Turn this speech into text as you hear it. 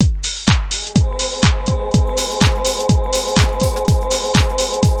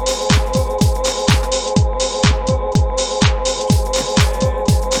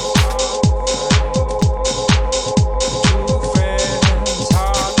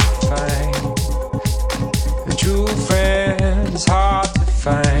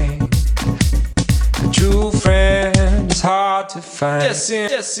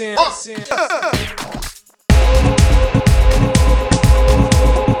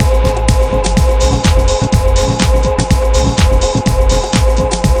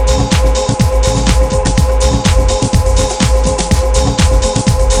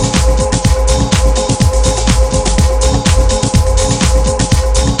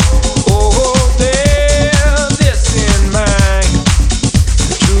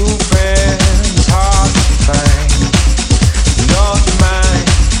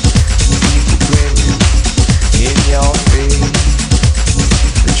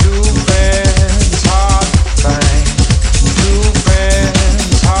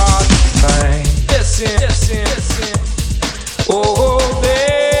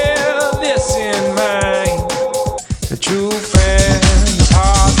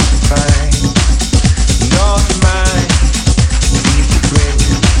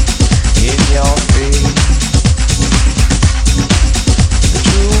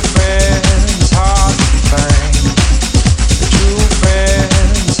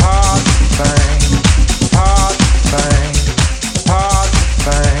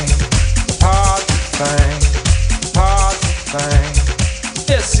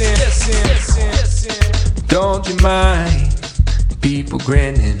Don't you mind people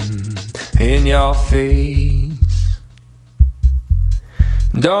grinning in your face?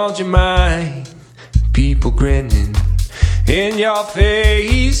 Don't you mind people grinning in your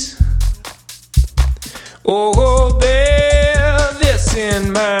face? Oh, bear this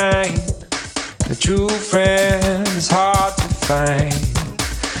in mind, the true friend is hard to find.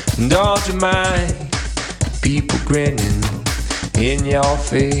 Don't you mind people grinning in your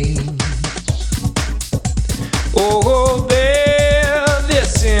face? Oh, bear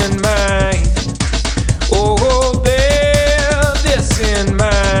this in mind. Oh, bear this in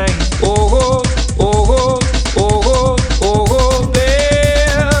mind. Oh, oh, oh, oh,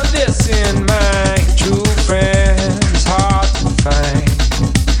 bear this in mind. True friend is hard to find.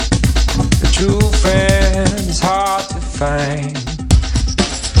 The true friend is hard to find.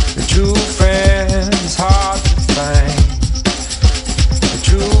 The true friend is hard to find. The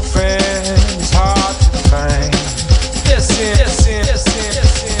true friend is hard to find.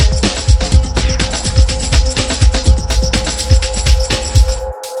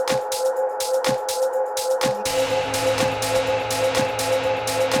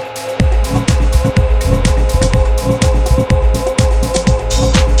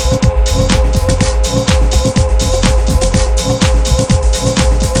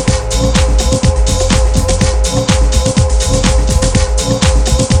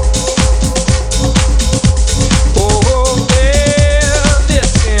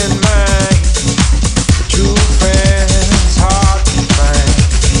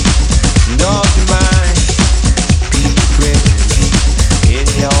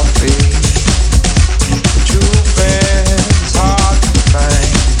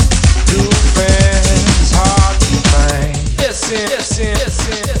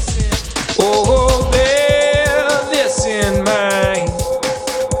 Oh, bear this in mind.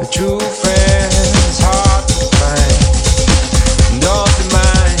 The true friend is hard to find. Don't you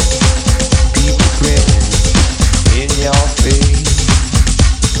mind people grinning in your face?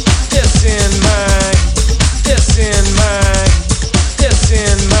 This in mind. This in mind. This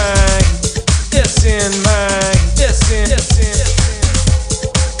in mind. This in mind. This in.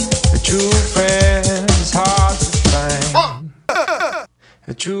 The true friend is hard to find.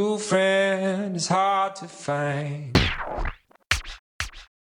 A true friend is hard to find.